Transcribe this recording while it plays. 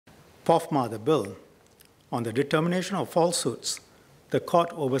POFMA, the bill, on the determination of falsehoods, the court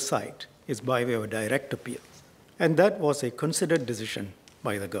oversight is by way of a direct appeal. And that was a considered decision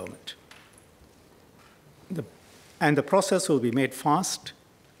by the government. And the process will be made fast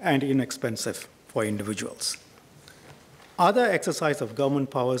and inexpensive for individuals. Other exercise of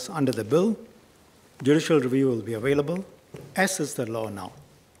government powers under the bill, judicial review will be available, as is the law now.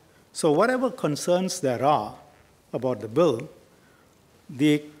 So whatever concerns there are about the bill,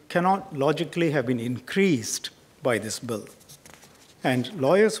 they cannot logically have been increased by this bill. And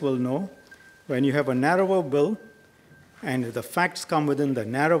lawyers will know when you have a narrower bill and the facts come within the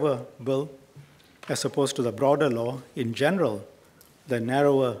narrower bill as opposed to the broader law, in general, the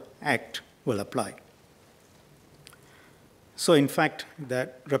narrower act will apply. So in fact,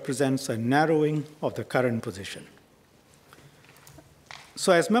 that represents a narrowing of the current position.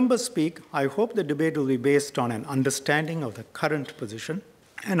 So as members speak, I hope the debate will be based on an understanding of the current position,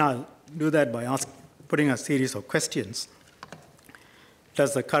 and I'll do that by putting a series of questions.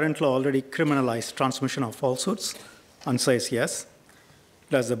 Does the current law already criminalize transmission of falsehoods? Answer is yes.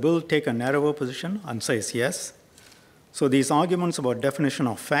 Does the bill take a narrower position? Answer is yes. So these arguments about definition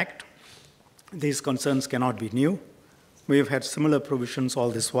of fact, these concerns cannot be new. We've had similar provisions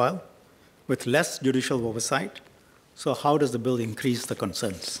all this while with less judicial oversight. So how does the bill increase the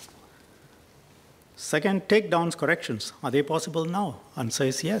concerns? Second, takedowns, corrections. Are they possible now? Answer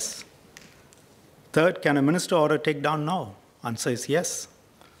is yes. Third, can a minister order takedown now? Answer is yes.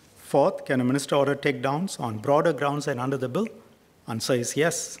 Fourth, can a minister order takedowns on broader grounds than under the bill? Answer is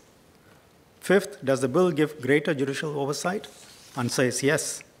yes. Fifth, does the bill give greater judicial oversight? Answer is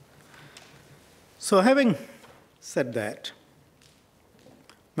yes. So having said that,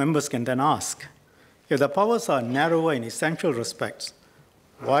 members can then ask, if the powers are narrower in essential respects,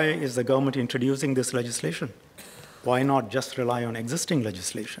 why is the government introducing this legislation? Why not just rely on existing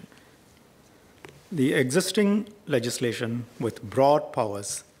legislation? The existing legislation with broad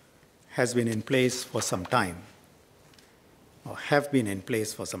powers has been in place for some time, or have been in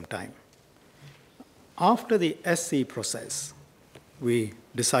place for some time. After the SC process, we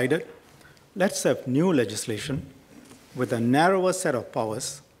decided, let's have new legislation with a narrower set of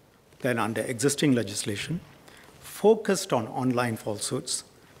powers than under existing legislation, focused on online falsehoods,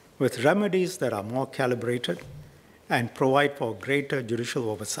 with remedies that are more calibrated and provide for greater judicial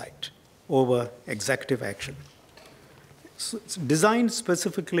oversight over executive action. So it's designed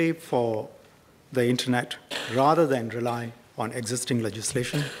specifically for the internet rather than rely on existing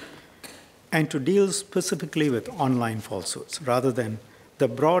legislation, and to deal specifically with online falsehoods rather than the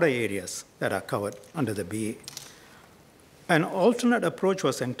broader areas that are covered under the BA. An alternate approach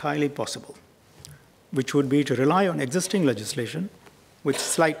was entirely possible, which would be to rely on existing legislation with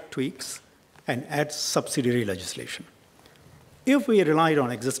slight tweaks and add subsidiary legislation. If we relied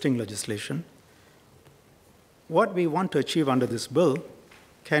on existing legislation, what we want to achieve under this bill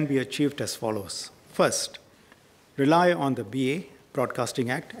can be achieved as follows. First, rely on the BA, Broadcasting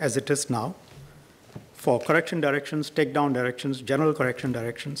Act, as it is now, for correction directions, takedown directions, general correction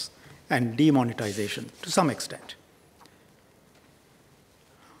directions, and demonetization to some extent.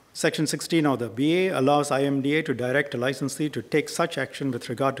 Section 16 of the BA allows IMDA to direct a licensee to take such action with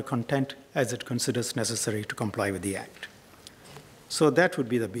regard to content as it considers necessary to comply with the Act. So that would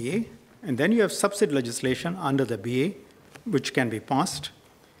be the BA. And then you have subsidy legislation under the BA, which can be passed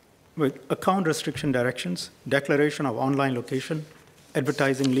with account restriction directions, declaration of online location,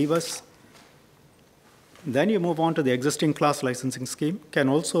 advertising levers. Then you move on to the existing class licensing scheme, can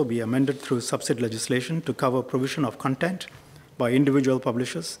also be amended through subsidy legislation to cover provision of content by individual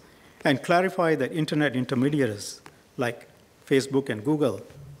publishers and clarify that internet intermediaries like Facebook and Google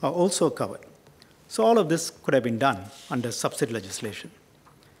are also covered. So all of this could have been done under subsidy legislation.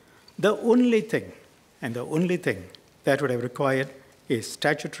 The only thing that would have required a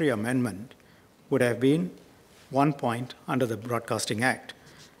statutory amendment would have been one point under the Broadcasting Act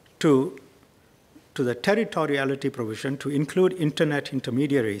to the territoriality provision to include internet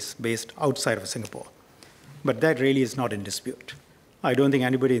intermediaries based outside of Singapore. But that really is not in dispute. I don't think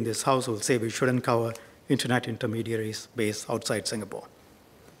anybody in this House will say we shouldn't cover internet intermediaries based outside Singapore.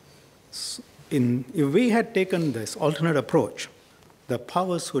 If we had taken this alternate approach, the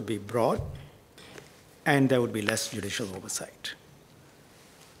powers would be broad and there would be less judicial oversight.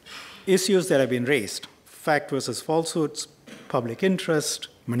 Issues that have been raised, fact versus falsehoods, public interest,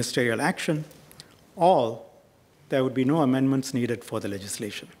 ministerial action, there would be no amendments needed for the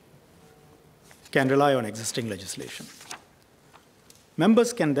legislation. Can rely on existing legislation.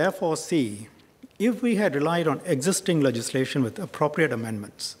 Members can therefore see, if we had relied on existing legislation with appropriate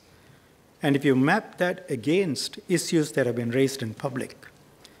amendments, and if you map that against issues that have been raised in public,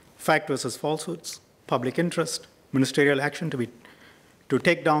 fact versus falsehoods, public interest, ministerial action to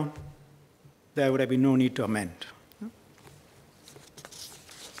take down, there would have been no need to amend.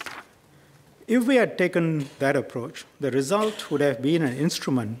 If we had taken that approach, the result would have been an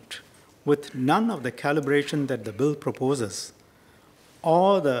instrument with none of the calibration that the bill proposes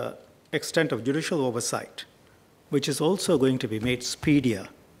or the extent of judicial oversight, which is also going to be made speedier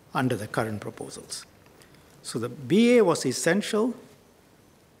under the current proposals. So the BA was essential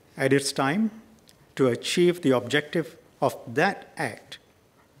at its time to achieve the objective of that act.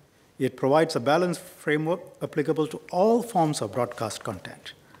 It provides a balanced framework applicable to all forms of broadcast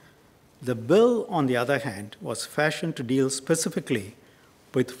content. The bill, on the other hand, was fashioned to deal specifically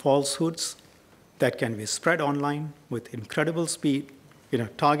with falsehoods that can be spread online with incredible speed in a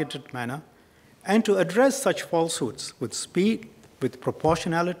targeted manner, and to address such falsehoods with speed, with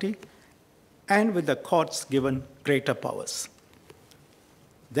proportionality, and with the courts given greater powers.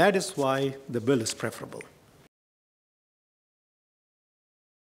 That is why the bill is preferable.